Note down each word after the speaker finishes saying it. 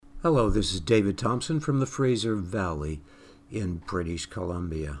Hello, this is David Thompson from the Fraser Valley in British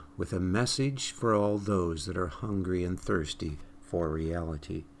Columbia with a message for all those that are hungry and thirsty for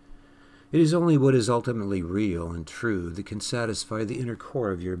reality. It is only what is ultimately real and true that can satisfy the inner core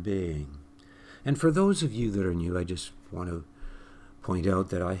of your being. And for those of you that are new, I just want to point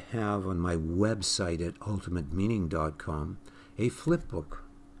out that I have on my website at ultimatemeaning.com a flipbook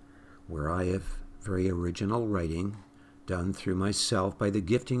where I have very original writing done through myself by the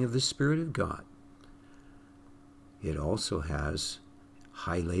gifting of the Spirit of God. It also has,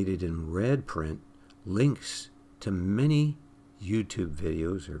 highlighted in red print, links to many YouTube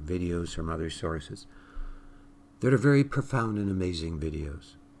videos or videos from other sources that are very profound and amazing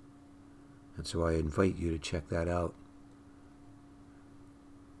videos. And so I invite you to check that out.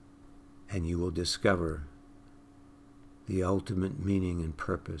 And you will discover the ultimate meaning and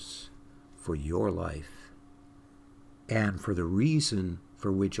purpose for your life and for the reason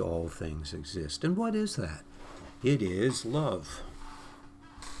for which all things exist. And what is that? It is love.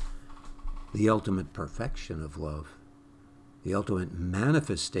 The ultimate perfection of love. The ultimate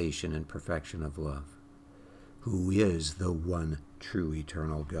manifestation and perfection of love. Who is the one true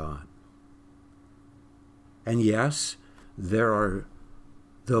eternal God. And yes, there are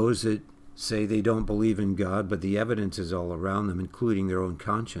those that say they don't believe in God, but the evidence is all around them, including their own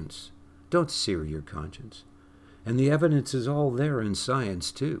conscience. Don't sear your conscience. And the evidence is all there in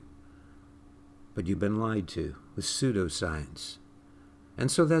science, too. But you've been lied to with pseudoscience.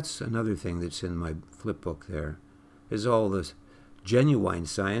 And so that's another thing that's in my flipbook there, is all this genuine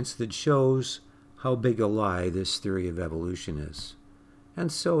science that shows how big a lie this theory of evolution is.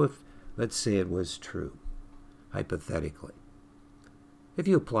 And so if, let's say it was true, hypothetically, if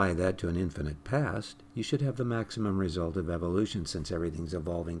you apply that to an infinite past, you should have the maximum result of evolution, since everything's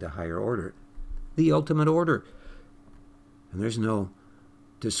evolving to higher order, the ultimate order. And there's no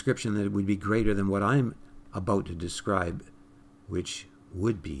description that it would be greater than what I'm about to describe, which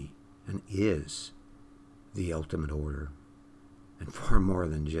would be and is the ultimate order, and far more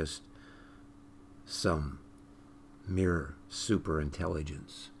than just some mere super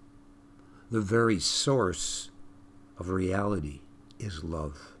intelligence. The very source of reality is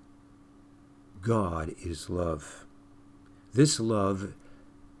love. God is love. This love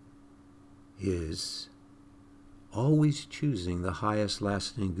is always choosing the highest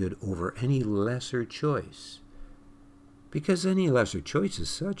lasting good over any lesser choice, because any lesser choice as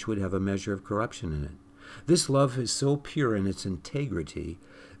such would have a measure of corruption in it. This love is so pure in its integrity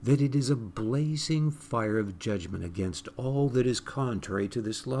that it is a blazing fire of judgment against all that is contrary to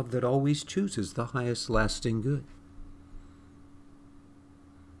this love that always chooses the highest lasting good.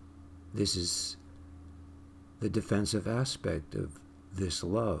 This is the defensive aspect of this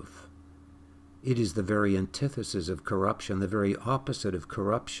love. It is the very antithesis of corruption, the very opposite of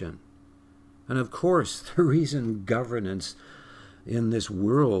corruption. And of course, the reason governance in this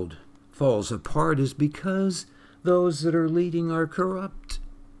world falls apart is because those that are leading are corrupt.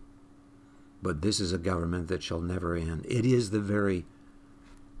 But this is a government that shall never end. It is the very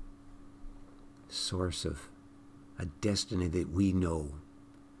source of a destiny that we know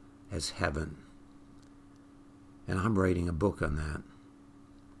as heaven. And I'm writing a book on that.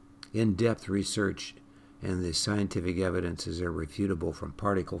 In-depth research and the scientific evidence is irrefutable from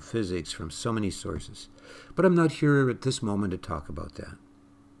particle physics, from so many sources. But I'm not here at this moment to talk about that.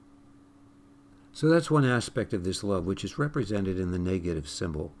 So that's one aspect of this love, which is represented in the negative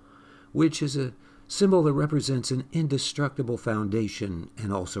symbol, which is a symbol that represents an indestructible foundation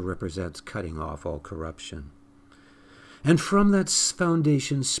and also represents cutting off all corruption. And from that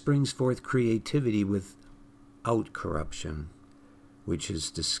foundation springs forth creativity without corruption, which is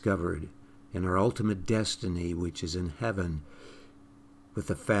discovered in our ultimate destiny, which is in heaven, with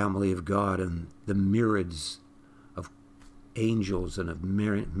the family of God and the myriads of angels and of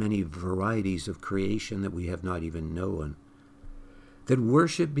many varieties of creation that we have not even known, that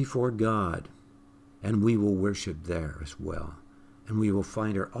worship before God, and we will worship there as well. And we will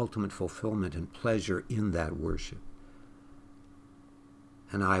find our ultimate fulfillment and pleasure in that worship.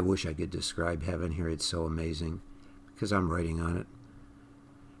 And I wish I could describe heaven here. It's so amazing, because I'm writing on it.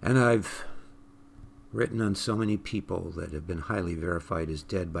 And I've written on so many people that have been highly verified as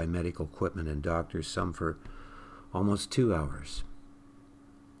dead by medical equipment and doctors, some for almost 2 hours,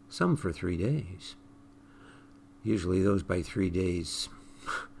 some for 3 days. Usually those by 3 days,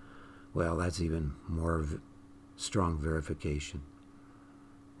 well, that's even more of strong verification.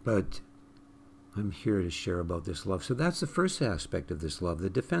 But I'm here to share about this love. So that's the first aspect of this love, the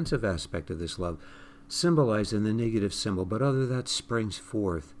defensive aspect of this love, symbolized in the negative symbol. But other than that springs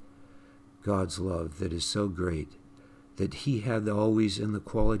forth God's love that is so great that he had always in the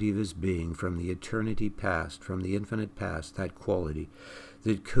quality of his being, from the eternity past, from the infinite past, that quality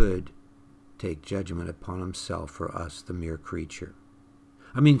that could take judgment upon himself for us, the mere creature.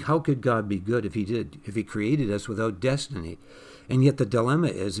 I mean, how could God be good if he created us without destiny? And yet the dilemma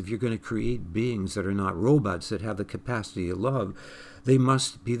is, if you're going to create beings that are not robots, that have the capacity to love, they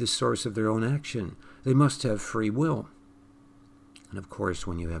must be the source of their own action. They must have free will. And of course,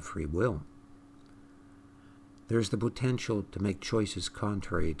 when you have free will, there's the potential to make choices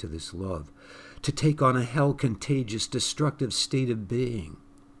contrary to this love, to take on a hell-contagious, destructive state of being.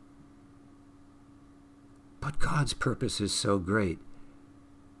 But God's purpose is so great.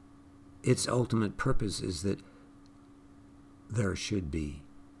 Its ultimate purpose is that there should be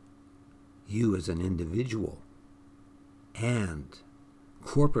you as an individual and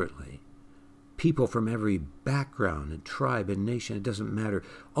corporately people from every background and tribe and nation, it doesn't matter,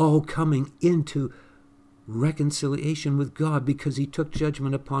 all coming into reconciliation with God because he took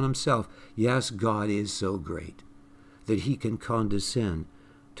judgment upon himself. Yes, God is so great that he can condescend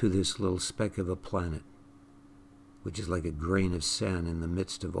to this little speck of a planet, which is like a grain of sand in the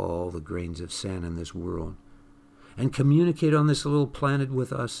midst of all the grains of sand in this world, and communicate on this little planet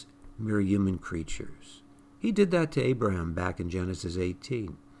with us, mere human creatures. He did that to Abraham back in Genesis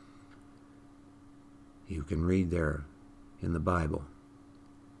 18. You can read there in the Bible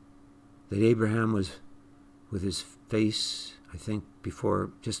that Abraham was with his face, I think,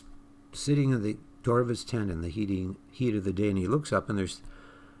 before, just sitting in the door of his tent in the heat of the day, and he looks up and there's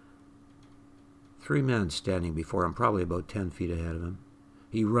 3 men standing before him, probably about 10 feet ahead of him.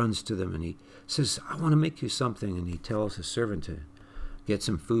 He runs to them and he says, I want to make you something. And he tells his servant to get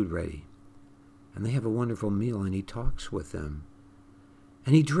some food ready. And they have a wonderful meal, and he talks with them.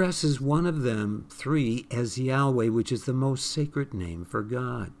 And he dresses one of them, 3, as Yahweh, which is the most sacred name for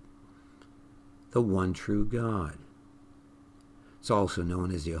God, the one true God. It's also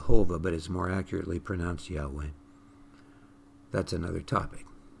known as Jehovah, but it's more accurately pronounced Yahweh. That's another topic.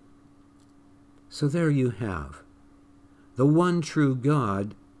 So there you have the one true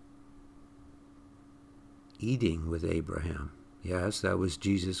God eating with Abraham. Yes, that was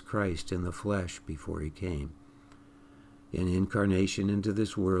Jesus Christ in the flesh before he came in incarnation into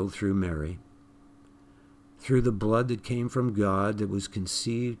this world through Mary, through the blood that came from God that was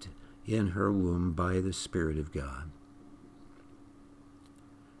conceived in her womb by the Spirit of God.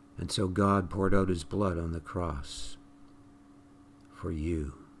 And so God poured out his blood on the cross for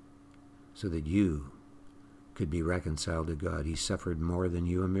you, so that you could be reconciled to God. He suffered more than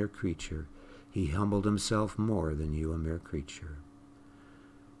you, a mere creature. He humbled himself more than you, a mere creature.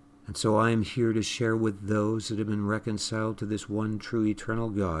 And so I am here to share with those that have been reconciled to this one true eternal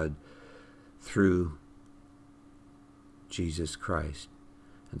God through Jesus Christ.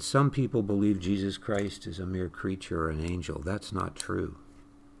 And some people believe Jesus Christ is a mere creature or an angel. That's not true.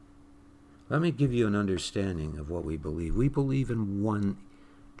 Let me give you an understanding of what we believe. We believe in one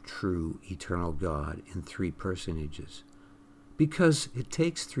true eternal God in 3 personages, because it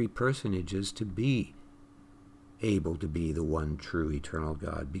takes 3 personages to be able to be the one true eternal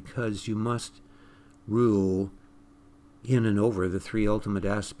God, because you must rule in and over the 3 ultimate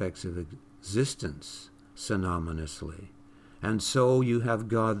aspects of existence synonymously. And so you have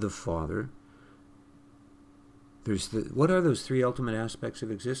God the Father. What are those 3 ultimate aspects of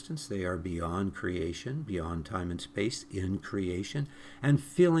existence? They are beyond creation, beyond time and space, in creation, and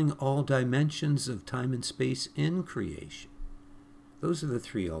filling all dimensions of time and space in creation. Those are the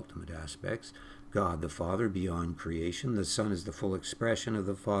 3 ultimate aspects. God the Father beyond creation. The Son is the full expression of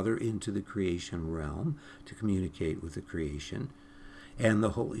the Father into the creation realm to communicate with the creation. And the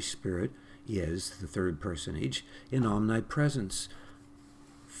Holy Spirit is the 3rd personage in omnipresence,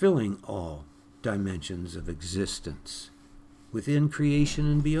 filling all dimensions of existence within creation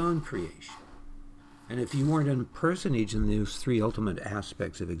and beyond creation. And if you weren't a personage in those 3 ultimate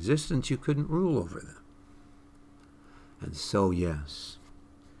aspects of existence, you couldn't rule over them. And so, yes,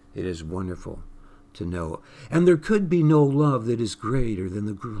 it is wonderful to know. And there could be no love that is greater than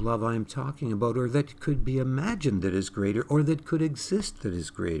the love I'm talking about, or that could be imagined that is greater, or that could exist that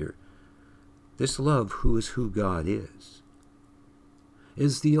is greater. This love, who is who God is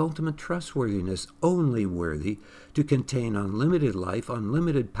the ultimate trustworthiness, only worthy to contain unlimited life,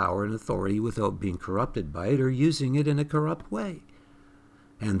 unlimited power and authority without being corrupted by it or using it in a corrupt way.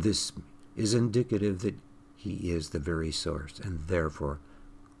 And this is indicative that he is the very source, and therefore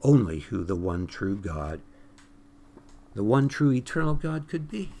only who the one true God, the one true eternal God could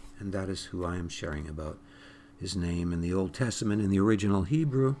be. And that is who I am sharing about. His name in the Old Testament, in the original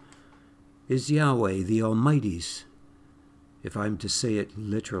Hebrew, is Yahweh, the Almighty's. If I'm to say it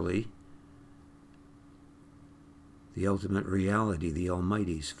literally, the ultimate reality, the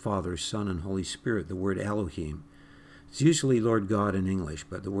Almighty's Father, Son, and Holy Spirit, the word Elohim. It's usually Lord God in English,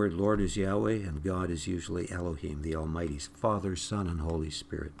 but the word Lord is Yahweh, and God is usually Elohim, the Almighty's Father, Son, and Holy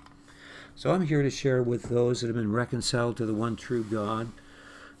Spirit. So I'm here to share with those that have been reconciled to the one true God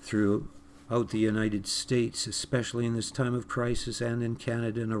throughout the United States, especially in this time of crisis, and in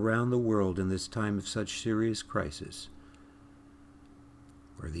Canada and around the world in this time of such serious crisis,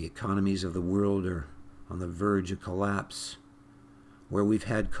 where the economies of the world are on the verge of collapse, where we've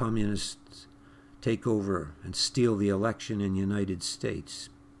had communists take over and steal the election in the United States,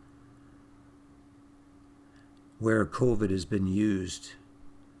 where COVID has been used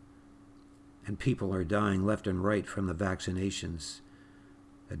and people are dying left and right from the vaccinations,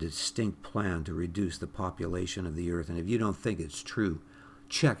 a distinct plan to reduce the population of the earth. And if you don't think it's true,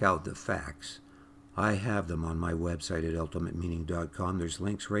 check out the facts. I have them on my website at ultimatemeaning.com. There's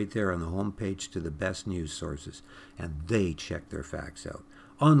links right there on the homepage to the best news sources, and they check their facts out.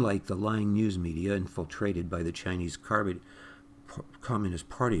 Unlike the lying news media infiltrated by the Chinese Communist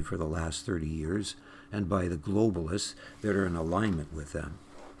Party for the last 30 years, and by the globalists that are in alignment with them,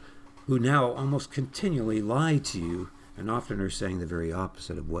 who now almost continually lie to you and often are saying the very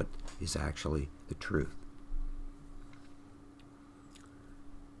opposite of what is actually the truth.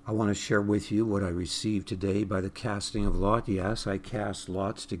 I want to share with you what I received today by the casting of lot. Yes, I cast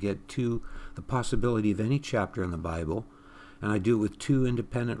lots to get to the possibility of any chapter in the Bible, and I do it with 2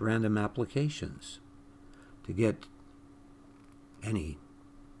 independent random applications to get any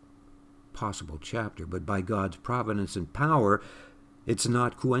possible chapter. But by God's providence and power, it's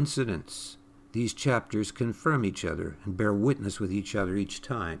not coincidence. These chapters confirm each other and bear witness with each other each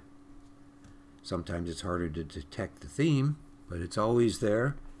time. Sometimes it's harder to detect the theme, but it's always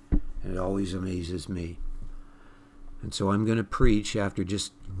there, and it always amazes me. And so I'm going to preach after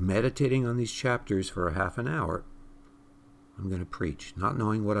just meditating on these chapters for a half an hour. I'm going to preach, not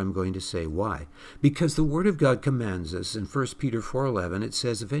knowing what I'm going to say. Why? Because the Word of God commands us in 1 Peter 4:11. It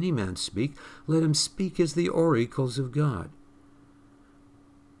says, if any man speak, let him speak as the oracles of God.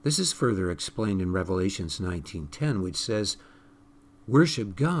 This is further explained in Revelations 19:10, which says,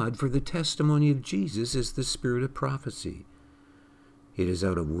 worship God, for the testimony of Jesus is the spirit of prophecy. It is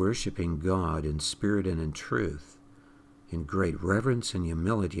out of worshiping God in spirit and in truth, in great reverence and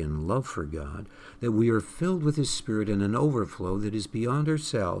humility and love for God, that we are filled with His Spirit in an overflow that is beyond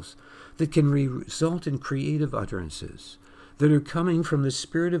ourselves, that can result in creative utterances that are coming from the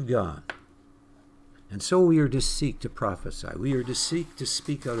Spirit of God. And so we are to seek to prophesy. We are to seek to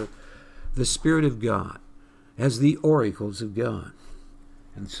speak out of the Spirit of God as the oracles of God.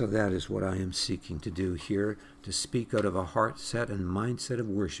 And so that is what I am seeking to do here, to speak out of a heart set and mindset of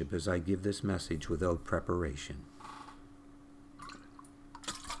worship as I give this message without preparation.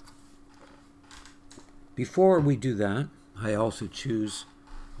 Before we do that, I also choose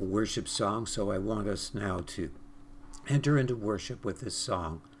a worship song, so I want us now to enter into worship with this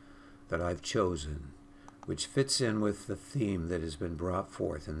song that I've chosen, which fits in with the theme that has been brought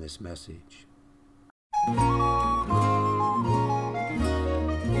forth in this message.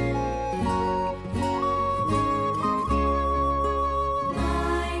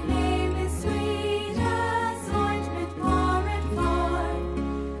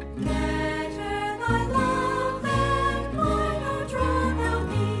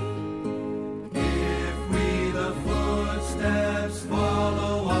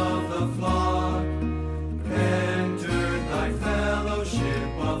 Enter thy fellowship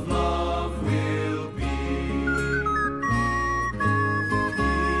of love will be.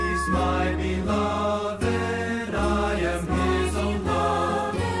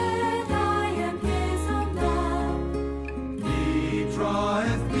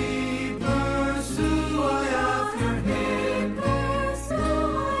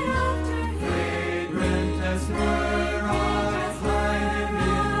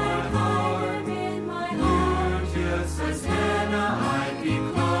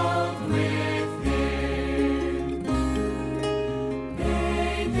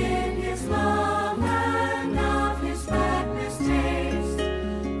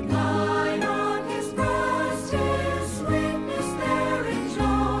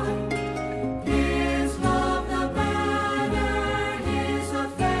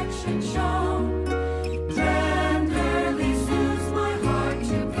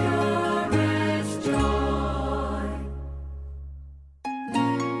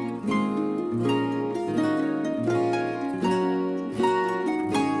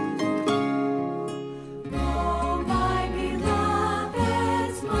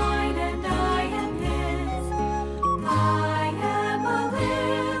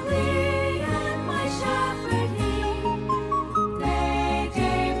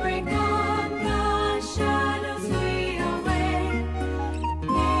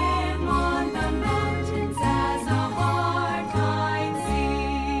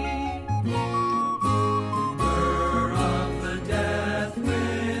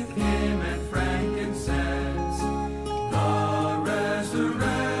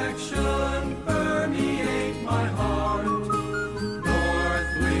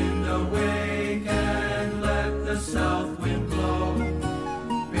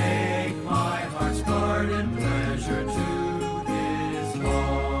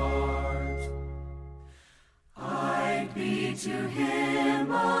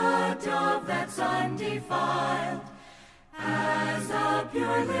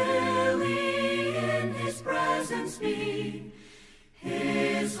 our lily in his presence be.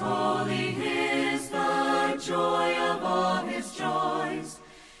 His holy is the joy of all his joys.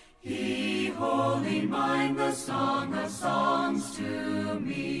 He wholly mind the song of songs to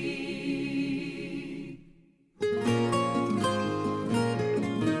me.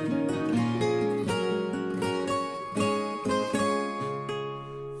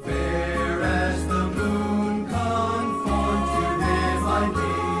 Fair as the moon, conform to him I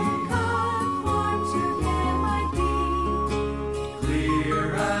be.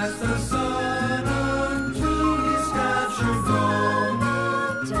 Clear as the sun unto his stature grown.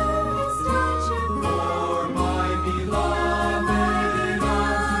 For my beloved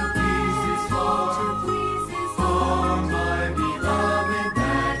ought to please his law. For my beloved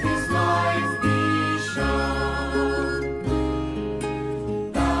that his life be shown.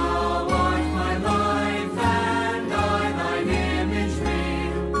 Thou art my life, and I thine image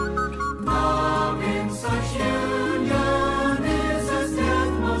made. Love in such union is as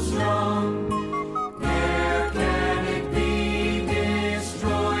death most strong. Ne'er can it be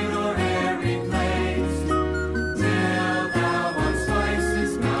destroyed or e'er replaced, till thou on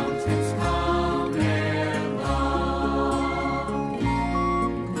Spice's mountains come ere long.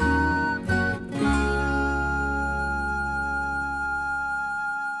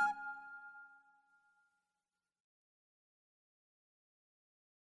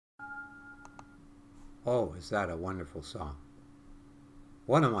 Oh, is that a wonderful song?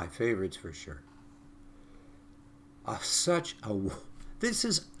 One of my favorites for sure. This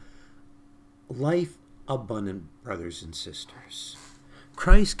is life abundant, brothers and sisters.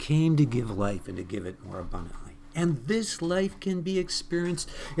 Christ came to give life and to give it more abundantly. And this life can be experienced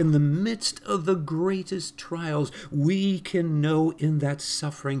in the midst of the greatest trials. We can know in that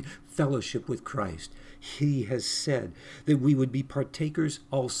suffering fellowship with Christ. He has said that we would be partakers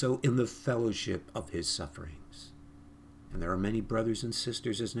also in the fellowship of his sufferings. And there are many brothers and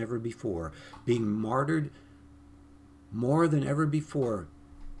sisters as never before being martyred more than ever before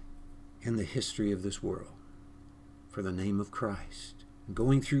in the history of this world for the name of Christ.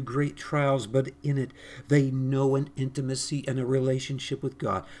 Going through great trials, but in it they know an intimacy and a relationship with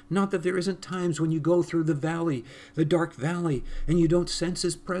God. Not that there isn't times when you go through the valley, the dark valley, and you don't sense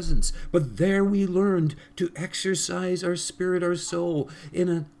his presence, but there we learned to exercise our spirit, our soul, in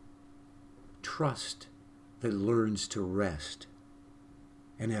a trust that learns to rest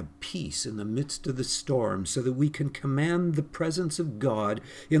and have peace in the midst of the storm, so that we can command the presence of God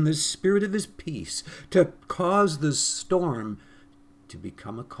in the spirit of his peace to cause the storm to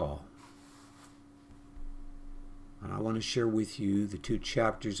become a call. And I want to share with you the two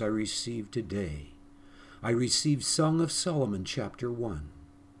chapters I received today. I received Song of Solomon, chapter 1,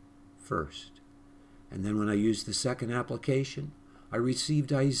 first. And then when I used the second application, I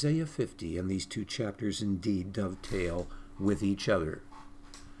received Isaiah 50, and these two chapters indeed dovetail with each other.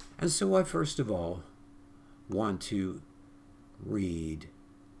 And so I first of all want to read,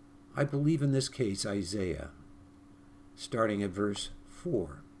 I believe in this case, Isaiah, starting at verse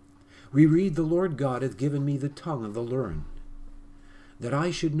 4. We read, the Lord God hath given me the tongue of the learned, that I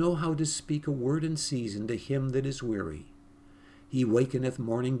should know how to speak a word in season to him that is weary. He wakeneth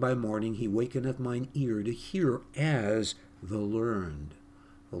morning by morning, he wakeneth mine ear to hear as the learned.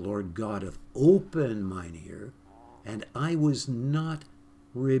 The Lord God hath opened mine ear, and I was not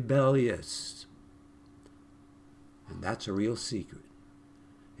rebellious. And that's a real secret.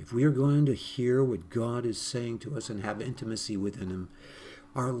 If we are going to hear what God is saying to us and have intimacy within him,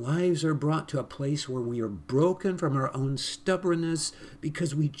 our lives are brought to a place where we are broken from our own stubbornness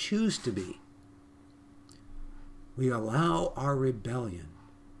because we choose to be. We allow our rebellion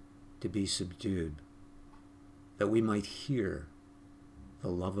to be subdued, that we might hear the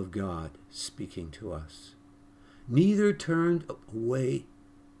love of God speaking to us. Neither turned away,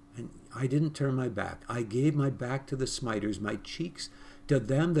 and I didn't turn my back. I gave my back to the smiters, my cheeks to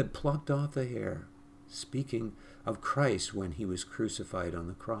them that plucked off the hair, speaking of Christ when he was crucified on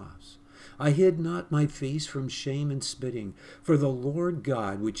the cross. I hid not my face from shame and spitting, for the Lord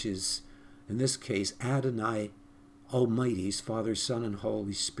God, which is, in this case, Adonai Almighty's, Father, Son, and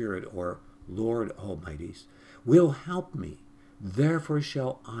Holy Spirit, or Lord Almighty's, will help me. Therefore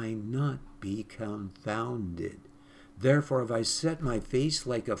shall I not be confounded. Therefore have I set my face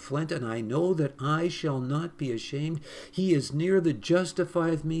like a flint, and I know that I shall not be ashamed. He is near that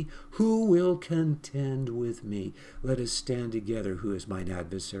justifieth me. Who will contend with me? Let us stand together, who is mine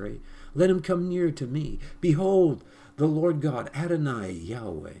adversary. Let him come near to me. Behold, the Lord God, Adonai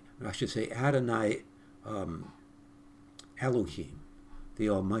Yahweh, I should say Adonai Elohim, the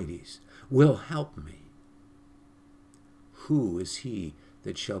Almighty's, will help me. Who is he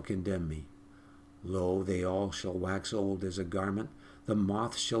that shall condemn me. Lo, they all shall wax old as a garment, the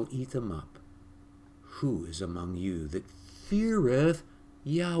moth shall eat them up. Who is among you that feareth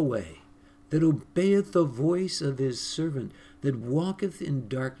Yahweh, that obeyeth the voice of his servant, that walketh in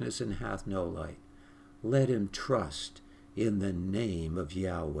darkness and hath no light? Let him trust in the name of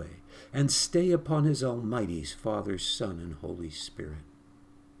Yahweh, and stay upon his Almighty's Father, Son, and Holy Spirit.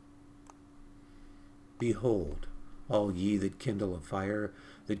 Behold, all ye that kindle a fire,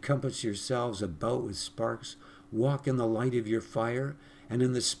 that compass yourselves about with sparks, walk in the light of your fire, and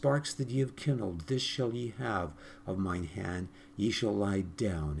in the sparks that ye have kindled, this shall ye have of mine hand, ye shall lie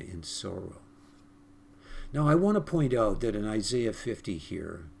down in sorrow. Now I want to point out that in Isaiah 50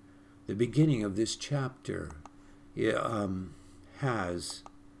 here, the beginning of this chapter has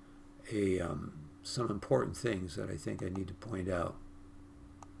some important things that I think I need to point out.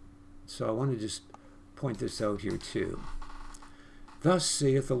 So I want to just point this out here too. Thus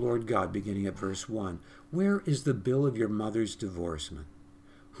saith the Lord God, beginning at verse 1, Where is the bill of your mother's divorcement,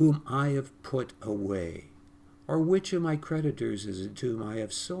 whom I have put away? Or which of my creditors is it to whom I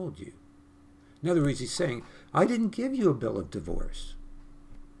have sold you? In other words, he's saying, I didn't give you a bill of divorce.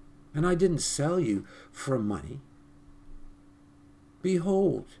 And I didn't sell you for money.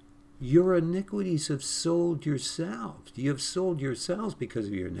 Behold, your iniquities have sold yourselves. You have sold yourselves because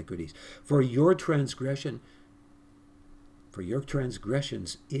of your iniquities. For your transgressions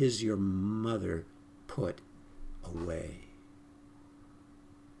is your mother put away.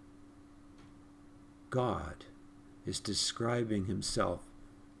 God is describing himself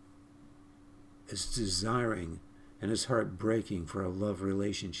as desiring and his heart breaking for a love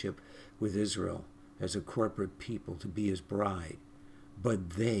relationship with Israel as a corporate people to be his bride.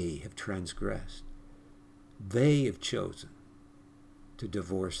 But they have transgressed. They have chosen to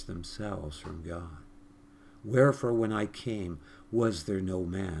divorce themselves from God. Wherefore when I came, was there no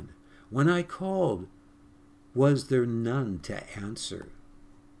man? When I called, was there none to answer?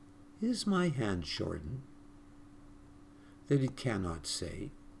 Is my hand shortened, that it cannot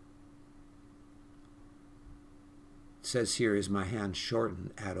save? It says here, is my hand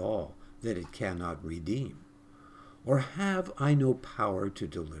shortened at all, that it cannot redeem? Or have I no power to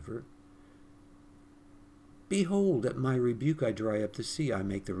deliver? Behold, at my rebuke I dry up the sea, I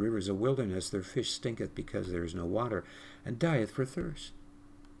make the rivers a wilderness, their fish stinketh because there is no water, and dieth for thirst.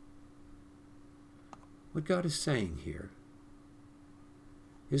 What God is saying here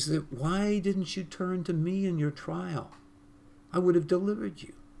is that why didn't you turn to me in your trial? I would have delivered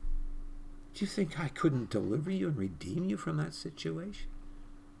you. Do you think I couldn't deliver you and redeem you from that situation?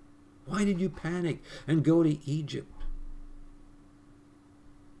 Why did you panic and go to Egypt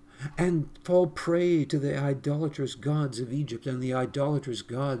and fall prey to the idolatrous gods of Egypt and the idolatrous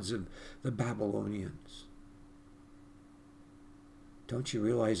gods of the Babylonians? Don't you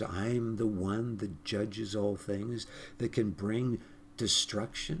realize I'm the one that judges all things, that can bring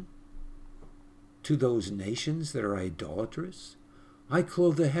destruction to those nations that are idolatrous? I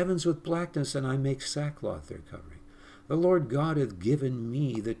clothe the heavens with blackness, and I make sackcloth their covering. The Lord God hath given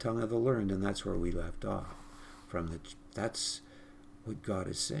me the tongue of the learned, and that's where we left off. That's what God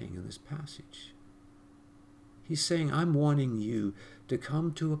is saying in this passage. He's saying, I'm wanting you to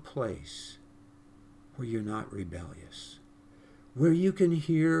come to a place where you're not rebellious, where you can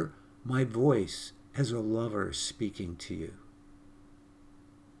hear my voice as a lover speaking to you,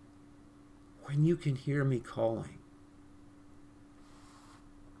 when you can hear me calling.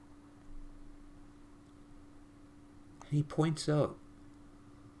 He points out,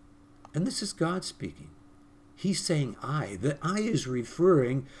 and this is God speaking. He's saying I. The I is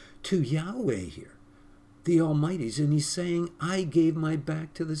referring to Yahweh here, the Almighty's, and he's saying, I gave my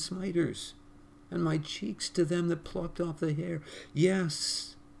back to the smiters, and my cheeks to them that plucked off the hair.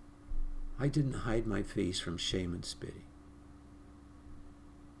 Yes, I didn't hide my face from shame and spitting.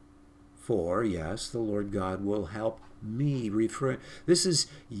 For, yes, the Lord God will help me. This is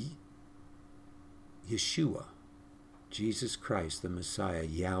Yeshua, Jesus Christ, the Messiah,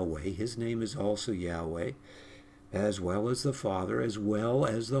 Yahweh. His name is also Yahweh, as well as the Father, as well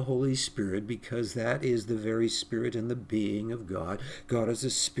as the Holy Spirit, because that is the very spirit and the being of God. God is a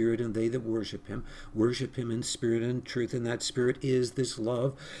spirit, and they that worship him in spirit and truth, and that spirit is this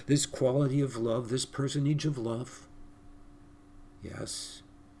love, this quality of love, this personage of love. Yes,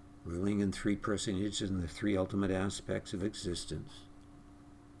 ruling in three personages and the three ultimate aspects of existence.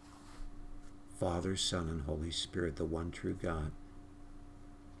 Father, Son, and Holy Spirit, the one true God,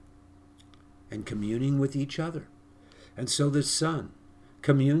 and communing with each other. And so the Son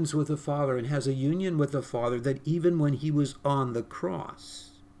communes with the Father and has a union with the Father, that even when he was on the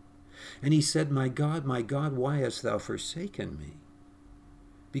cross, and he said, my God, why hast thou forsaken me?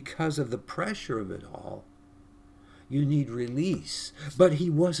 because of the pressure of it all. You need release. But he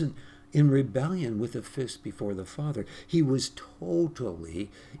wasn't in rebellion with a fist before the Father. He was totally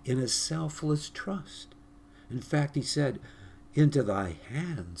in a selfless trust. In fact, he said, "Into thy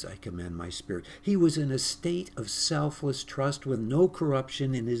hands I commend my spirit." He was in a state of selfless trust with no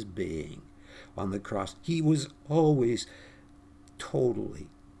corruption in his being. On the cross, he was always totally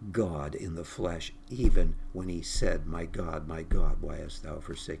God in the flesh, even when he said, my God, why hast thou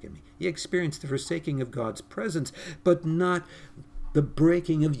forsaken me?" He experienced the forsaking of God's presence, but not the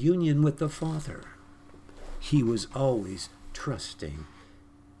breaking of union with the Father. He was always trusting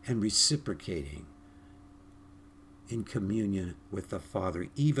and reciprocating in communion with the Father,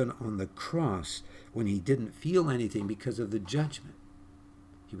 even on the cross when he didn't feel anything because of the judgment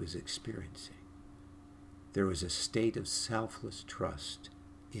he was experiencing. There was a state of selfless trust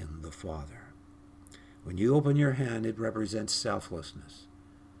in the Father. When you open your hand, it represents selflessness,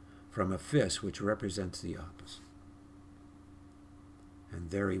 from a fist, which represents the opposite. And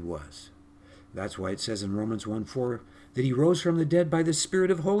there he was. That's why it says in Romans 1:4 that he rose from the dead by the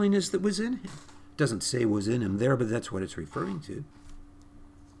Spirit of holiness that was in him. It doesn't say was in him there, but that's what it's referring to.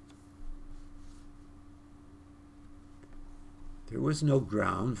 There was no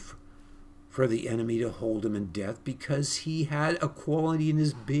ground for the enemy to hold him in death, because he had a quality in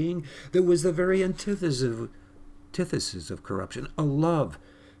his being that was the very antithesis of corruption, a love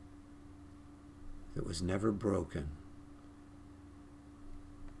that was never broken,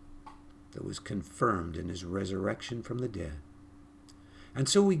 that was confirmed in his resurrection from the dead. And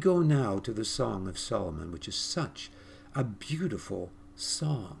so we go now to the Song of Solomon, which is such a beautiful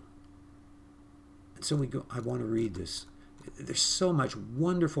song. And so I want to read this. There's so much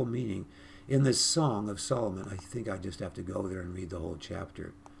wonderful meaning in this Song of Solomon. I think I just have to go there and read the whole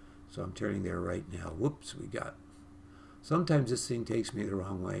chapter. So I'm turning there right now. Whoops, sometimes this thing takes me the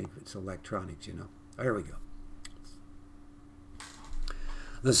wrong way. It's electronics, There we go.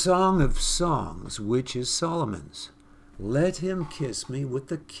 The Song of Songs, which is Solomon's. Let him kiss me with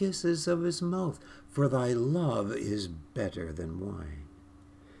the kisses of his mouth, for thy love is better than wine.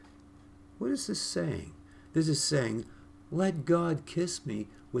 What is this saying? This is saying, let God kiss me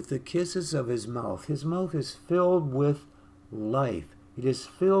with the kisses of his mouth. His mouth is filled with life. It is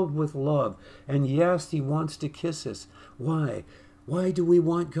filled with love. And yes, he wants to kiss us. Why? Why do we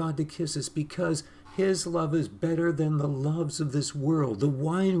want God to kiss us? Because his love is better than the loves of this world. The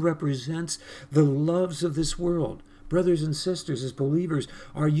wine represents the loves of this world. Brothers and sisters, as believers,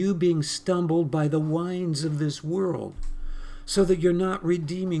 are you being stumbled by the wines of this world so that you're not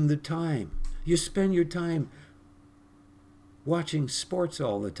redeeming the time? You spend your time watching sports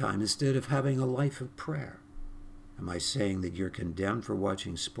all the time instead of having a life of prayer. Am I saying that you're condemned for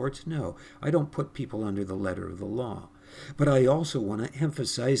watching sports? No, I don't put people under the letter of the law. But I also want to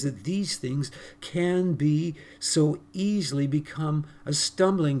emphasize that these things can be so easily become a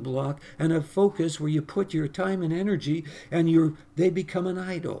stumbling block and a focus where you put your time and energy and they become an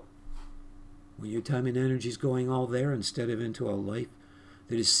idol. When your time and energy is going all there instead of into a life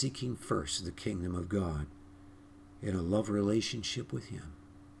that is seeking first the kingdom of God in a love relationship with him.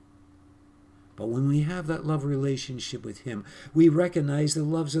 But when we have that love relationship with him, we recognize the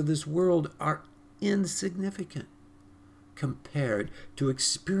loves of this world are insignificant compared to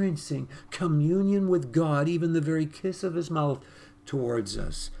experiencing communion with God, even the very kiss of his mouth towards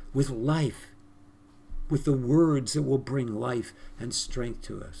us, with life, with the words that will bring life and strength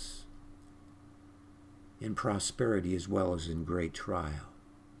to us, in prosperity as well as in great trial.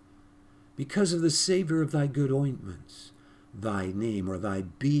 Because of the savor of thy good ointments, thy name or thy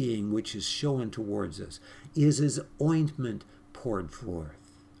being which is shown towards us is as ointment poured forth.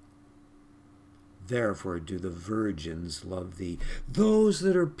 Therefore do the virgins love thee. Those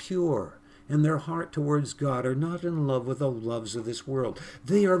that are pure in their heart towards God are not in love with the loves of this world.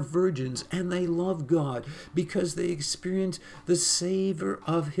 They are virgins and they love God because they experience the savor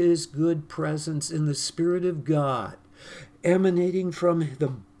of his good presence in the Spirit of God, emanating from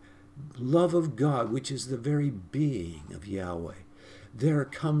the love of God, which is the very being of Yahweh. There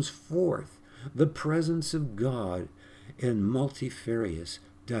comes forth the presence of God in multifarious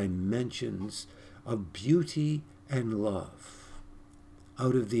dimensions of beauty and love.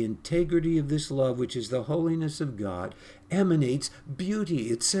 Out of the integrity of this love, which is the holiness of God, emanates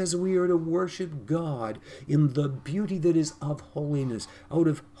beauty. It says we are to worship God in the beauty that is of holiness. Out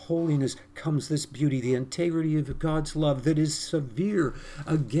of holiness comes this beauty, the integrity of God's love that is severe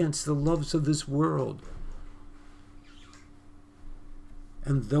against the loves of this world.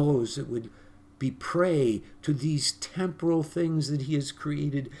 And those that would be prey to these temporal things that he has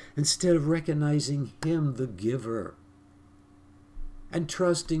created instead of recognizing him, the giver. and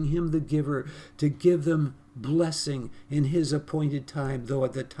trusting him, the giver, to give them blessing in his appointed time, though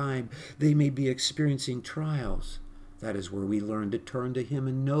at the time they may be experiencing trials. That is where we learn to turn to him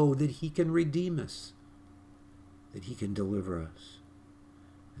and know that he can redeem us, that he can deliver us.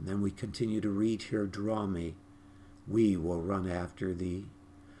 And then we continue to read here, draw me, we will run after thee.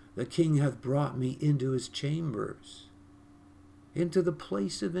 The King hath brought me into his chambers, into the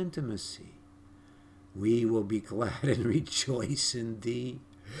place of intimacy. We will be glad and rejoice in thee.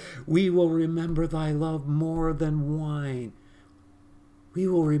 We will remember thy love more than wine. We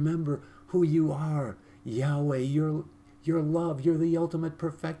will remember who you are, Yahweh, your love. You're the ultimate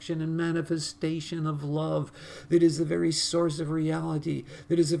perfection and manifestation of love that is the very source of reality,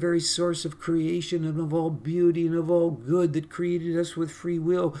 that is the very source of creation and of all beauty and of all good, that created us with free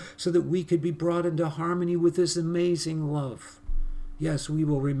will so that we could be brought into harmony with this amazing love. Yes, we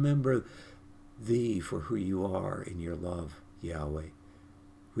will remember thee for who you are in your love, Yahweh.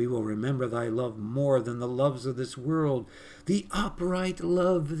 We will remember thy love more than the loves of this world. The upright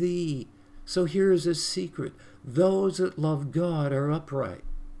love thee. So here is a secret. Those that love God are upright.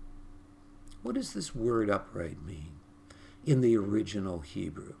 What does this word upright mean in the original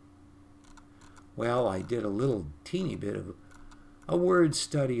Hebrew? Well, I did a little teeny bit of a word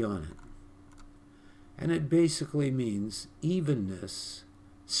study on it. And it basically means evenness,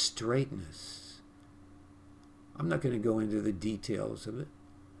 straightness. I'm not going to go into the details of it.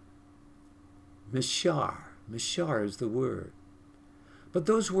 Mishar is the word. But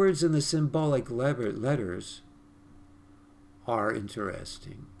those words in the symbolic letters are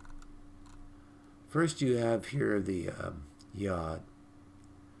interesting. First you have here the Yod,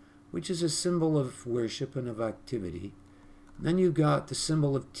 which is a symbol of worship and of activity. Then you've got the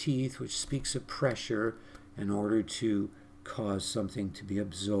symbol of teeth, which speaks of pressure in order to cause something to be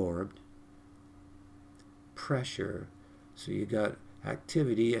absorbed. Pressure. So you got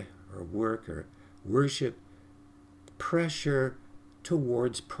activity or work or worship, pressure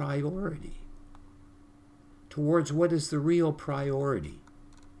towards priority, towards what is the real priority.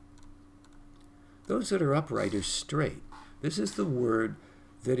 Those that are upright are straight. This is the word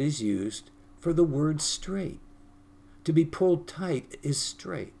that is used for the word straight. To be pulled tight is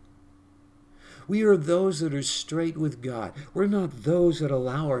straight. We are those that are straight with God. We're not those that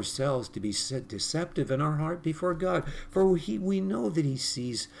allow ourselves to be deceptive in our heart before God. For we know that he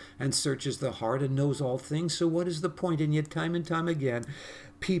sees and searches the heart and knows all things. So what is the point? And yet time and time again,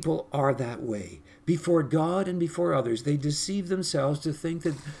 people are that way. Before God and before others, they deceive themselves to think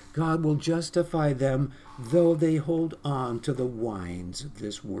that God will justify them, though they hold on to the wines of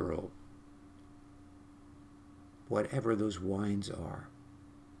this world. Whatever those wines are.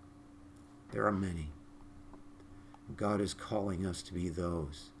 There are many. God is calling us to be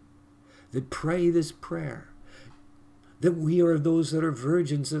those that pray this prayer, that we are those that are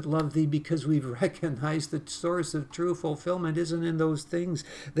virgins that love thee because we've recognized the source of true fulfillment isn't in those things.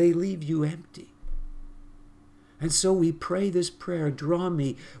 They leave you empty. And so we pray this prayer, draw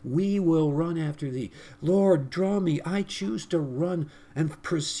me, we will run after thee. Lord, draw me, I choose to run and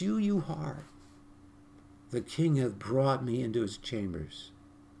pursue you hard. The King hath brought me into his chambers.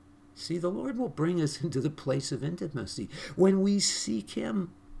 See, the Lord will bring us into the place of intimacy when we seek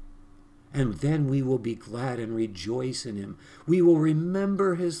him. And then we will be glad and rejoice in him. We will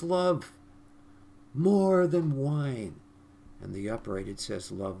remember his love more than wine. And the upright, it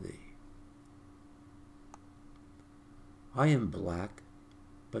says, love thee. I am black,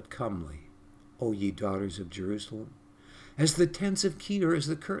 but comely, O ye daughters of Jerusalem, as the tents of Kedar, as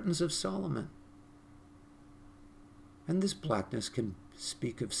the curtains of Solomon. And this blackness can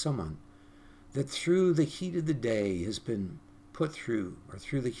speak of someone that through the heat of the day has been put through, or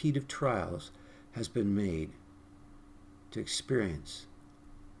through the heat of trials has been made to experience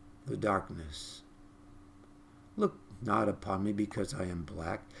the darkness. Look not upon me because I am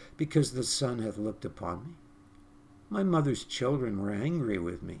black, because the sun hath looked upon me. My mother's children were angry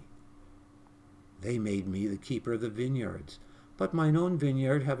with me. They made me the keeper of the vineyards, but mine own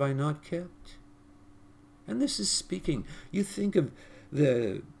vineyard have I not kept. And this is speaking. You think of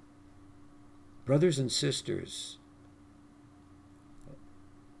the brothers and sisters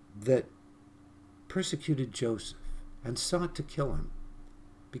that persecuted Joseph and sought to kill him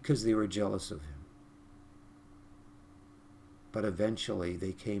because they were jealous of him. But eventually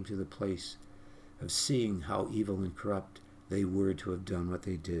they came to the place of seeing how evil and corrupt they were to have done what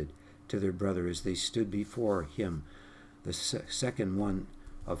they did to their brother as they stood before him, the second one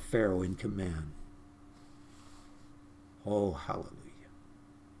of Pharaoh in command. Oh, hallelujah.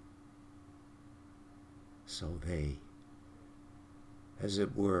 So they, as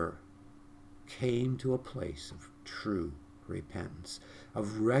it were, came to a place of true repentance,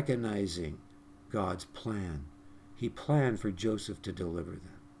 of recognizing God's plan. He planned for Joseph to deliver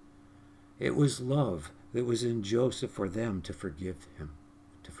them. It was love that was in Joseph for them to forgive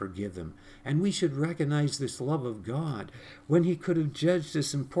them. And we should recognize this love of God when he could have judged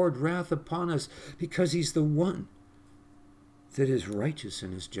us and poured wrath upon us, because he's the one that is righteous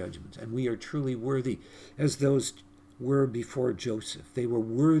in his judgments. And we are truly worthy, as those were before Joseph. They were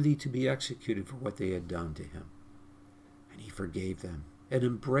worthy to be executed for what they had done to him. And he forgave them and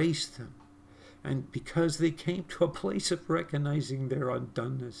embraced them. And because they came to a place of recognizing their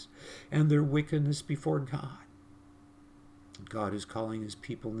undoneness and their wickedness before God. God is calling his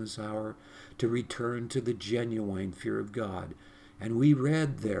people in this hour to return to the genuine fear of God. And we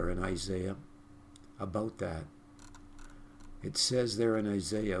read there in Isaiah about that. It says there in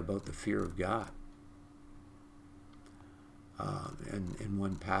Isaiah about the fear of God. And in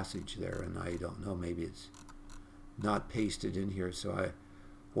one passage there, and I don't know, maybe it's not pasted in here, so I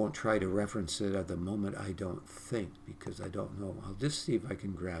won't try to reference it at the moment, I don't think, because I don't know. I'll just see if I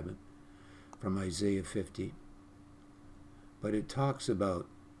can grab it from Isaiah 50. But it talks about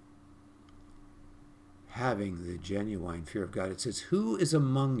having the genuine fear of God. It says, "Who is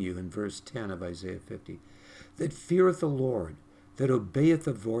among you," in verse 10 of Isaiah 50, "that feareth the Lord, that obeyeth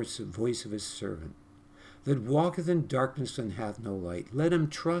the voice of his servant, that walketh in darkness and hath no light? Let him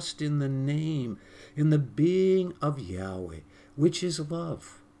trust in the name, in the being of Yahweh, which is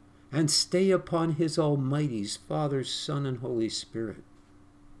love, and stay upon his Almighty's Father, Son, and Holy Spirit."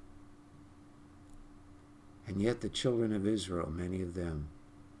 And yet the children of Israel, many of them,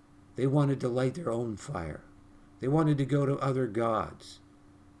 they wanted to light their own fire. They wanted to go to other gods.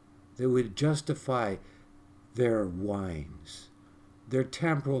 They would justify their wines, their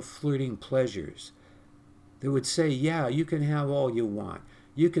temporal flirting pleasures. They would say, yeah, you can have all you want.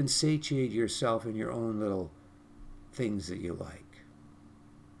 You can satiate yourself in your own little things that you like.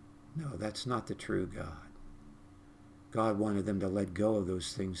 No, that's not the true God. God wanted them to let go of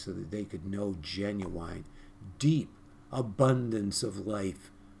those things so that they could know genuine, deep abundance of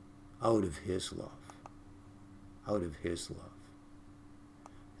life out of his love. Out of his love.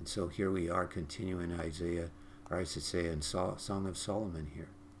 And so here we are continuing Isaiah, or I should say in Song of Solomon here.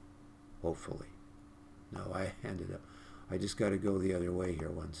 Hopefully. No, I ended up. I just got to go the other way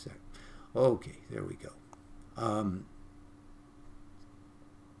here one sec. Okay, there we go.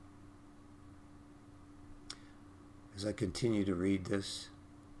 As I continue to read this,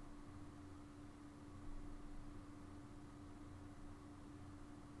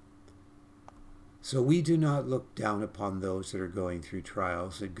 so we do not look down upon those that are going through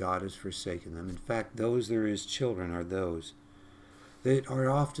trials, that God has forsaken them. In fact, those that are his children are those that are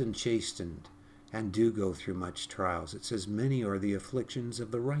often chastened and do go through much trials. It says, "Many are the afflictions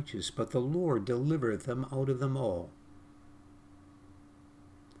of the righteous, but the Lord delivereth them out of them all."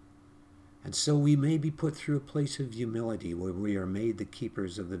 And so we may be put through a place of humility where we are made the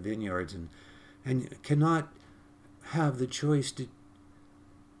keepers of the vineyards and cannot have the choice to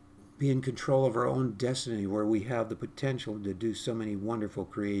be in control of our own destiny, where we have the potential to do so many wonderful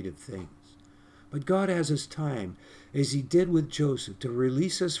creative things. But God has his time, as he did with Joseph, to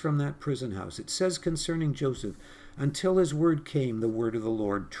release us from that prison house. It says concerning Joseph, until his word came, the word of the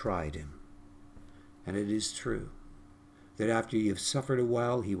Lord tried him. And it is true that after you have suffered a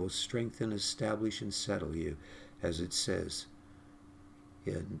while, he will strengthen, establish, and settle you, as it says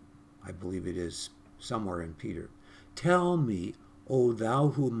in, I believe it is somewhere in Peter. "Tell me, O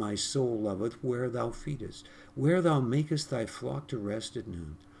thou whom my soul loveth, where thou feedest, where thou makest thy flock to rest at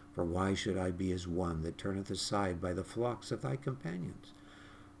noon. For why should I be as one that turneth aside by the flocks of thy companions?"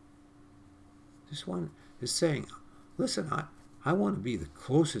 This one is saying, listen, I want to be the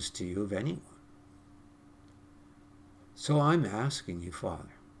closest to you of anyone. So I'm asking you,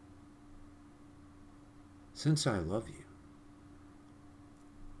 Father, since I love you,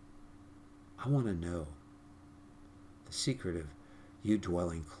 I want to know the secret of you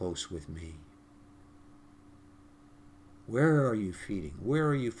dwelling close with me. Where are you feeding? Where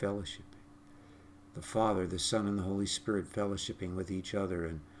are you fellowshipping? The Father, the Son, and the Holy Spirit fellowshipping with each other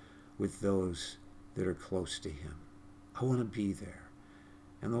and with those that are close to him. I want to be there.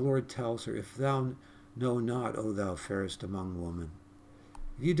 And the Lord tells her, "If thou know not, O thou fairest among women,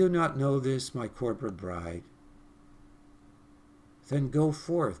 if you do not know this, my corporate bride, then go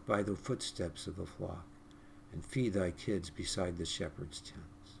forth by the footsteps of the flock and feed thy kids beside the shepherd's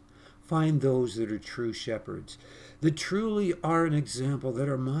tents. Find those that are true shepherds, that truly are an example, that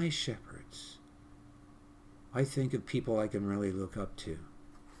are my shepherds." I think of people I can really look up to.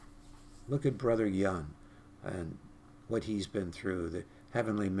 Look at Brother Yun and what he's been through,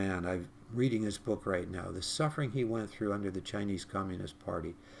 heavenly man. I'm reading his book right now. The suffering he went through under the Chinese Communist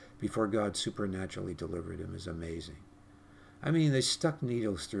Party before God supernaturally delivered him is amazing. I mean, they stuck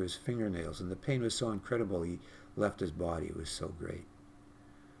needles through his fingernails, and the pain was so incredible he left his body. It was so great.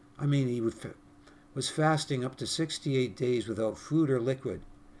 I mean, he was fasting up to 68 days without food or liquid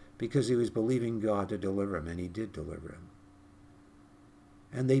because he was believing God to deliver him, and he did deliver him.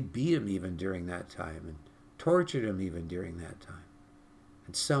 And they beat him even during that time and tortured him even during that time.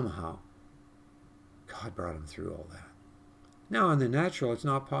 And somehow, God brought him through all that. Now, in the natural, it's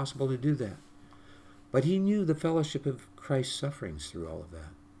not possible to do that. But he knew the fellowship of Christ's sufferings through all of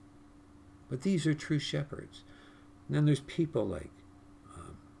that. But these are true shepherds. And then there's people like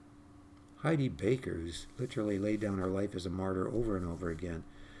Heidi Baker, who's literally laid down her life as a martyr over and over again,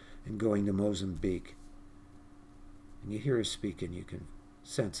 and going to Mozambique. And you hear her speak, and you can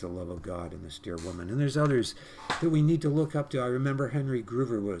sense the love of God in this dear woman. And there's others that we need to look up to. I remember Henry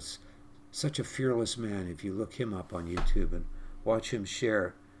Groover was such a fearless man. If you look him up on YouTube and watch him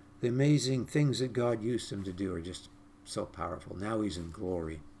share, the amazing things that God used him to do are just so powerful. Now he's in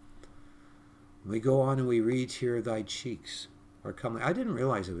glory. We go on and we read here, thy cheeks are coming. I didn't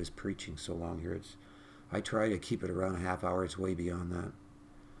realize I was preaching so long here. I try to keep it around a half hour. It's way beyond that.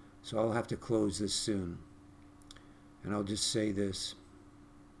 So I'll have to close this soon. And I'll just say this.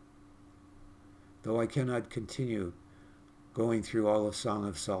 Though I cannot continue going through all of Song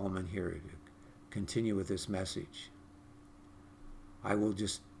of Solomon here to continue with this message, I will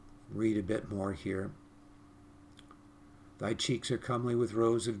just read a bit more here. Thy cheeks are comely with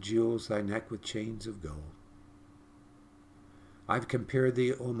rows of jewels, thy neck with chains of gold. I've compared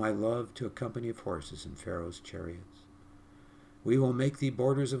thee, O my love, to a company of horses in Pharaoh's chariots. We will make thee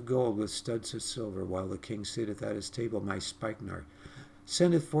borders of gold with studs of silver, while the king sitteth at his table. My spikenard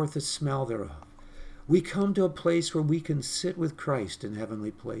sendeth forth the smell thereof. We come to a place where we can sit with Christ in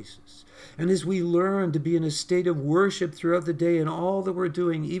heavenly places. And as we learn to be in a state of worship throughout the day in all that we're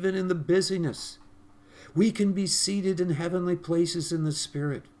doing, even in the busyness, we can be seated in heavenly places in the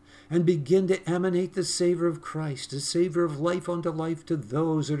Spirit and begin to emanate the savor of Christ, the savor of life unto life to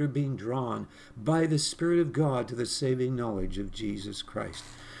those that are being drawn by the Spirit of God to the saving knowledge of Jesus Christ,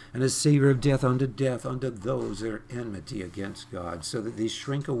 and a savor of death unto those that are enmity against God, so that they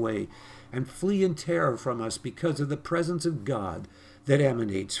shrink away and flee in terror from us because of the presence of God that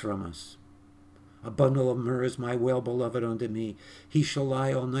emanates from us. A bundle of myrrh is my well-beloved unto me. He shall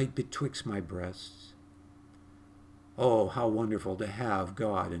lie all night betwixt my breasts. Oh, how wonderful to have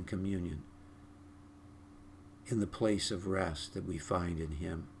God in communion in the place of rest that we find in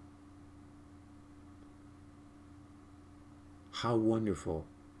Him. How wonderful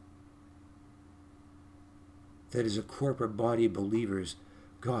that as a corporate body of believers,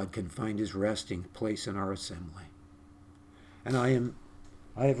 God can find His resting place in our assembly. And I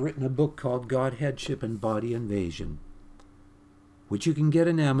have written a book called God, Headship, and Body Invasion, which you can get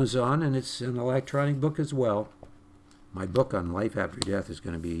on Amazon, and it's an electronic book as well. My book on life after death is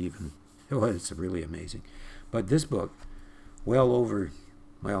going to be it's really amazing. But this book,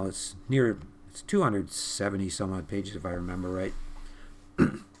 it's 270 some odd pages if I remember right,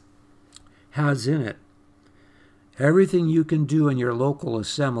 has in it everything you can do in your local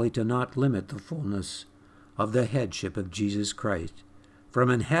assembly to not limit the fullness of the headship of Jesus Christ from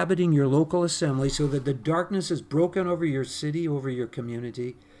inhabiting your local assembly, so that the darkness is broken over your city, over your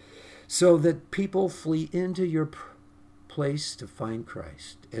community, so that people flee into your place to find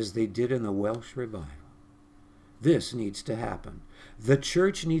Christ, as they did in the Welsh revival. This needs to happen. The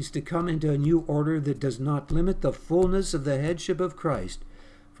church needs to come into a new order that does not limit the fullness of the headship of Christ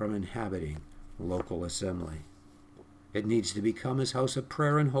from inhabiting local assembly. It needs to become His house of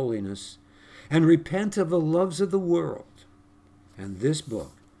prayer and holiness, and repent of the loves of the world. And this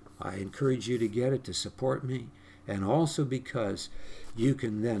book, I encourage you to get it to support me, and also because you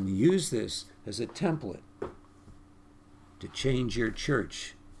can then use this as a template to change your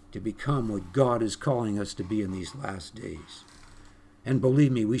church to become what God is calling us to be in these last days. And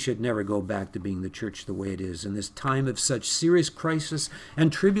believe me, we should never go back to being the church the way it is in this time of such serious crisis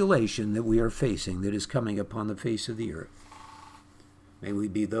and tribulation that we are facing, that is coming upon the face of the earth. May we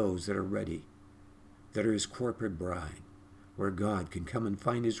be those that are ready, that are His corporate bride, where God can come and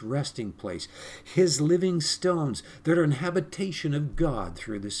find His resting place, His living stones that are an habitation of God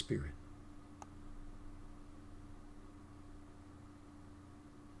through the Spirit.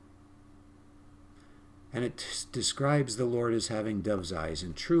 And it describes the Lord as having dove's eyes.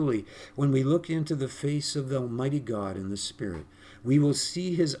 And truly, when we look into the face of the Almighty God in the Spirit, we will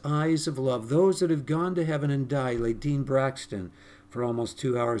see His eyes of love. Those that have gone to heaven and died, like Dean Braxton, for almost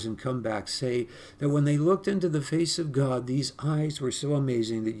 2 hours and come back say that when they looked into the face of God, these eyes were so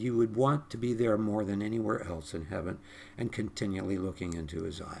amazing that you would want to be there more than anywhere else in heaven and continually looking into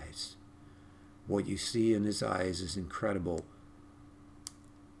his eyes. What you see in his eyes is incredible.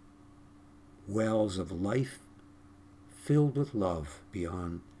 Wells of life filled with love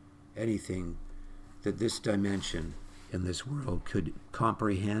beyond anything that this dimension in this world could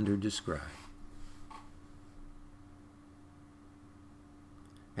comprehend or describe.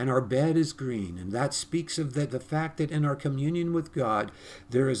 And our bed is green, and that speaks of the fact that in our communion with God,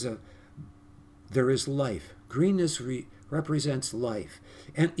 there is life. Greenness represents life.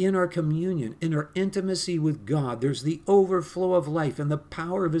 And in our communion, in our intimacy with God, there's the overflow of life and the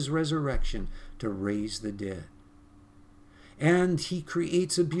power of his resurrection to raise the dead. And he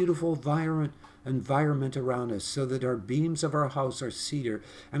creates a beautiful environment around us so that our beams of our house are cedar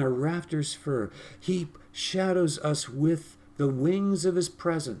and our rafters fir. He shadows us with the wings of his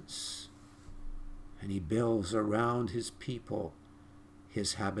presence, and he builds around his people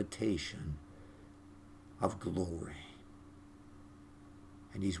his habitation of glory.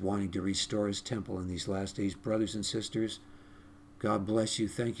 And he's wanting to restore his temple in these last days. Brothers and sisters, God bless you.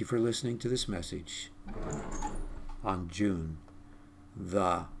 Thank you for listening to this message on July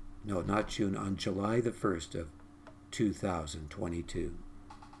the 1st of 2022.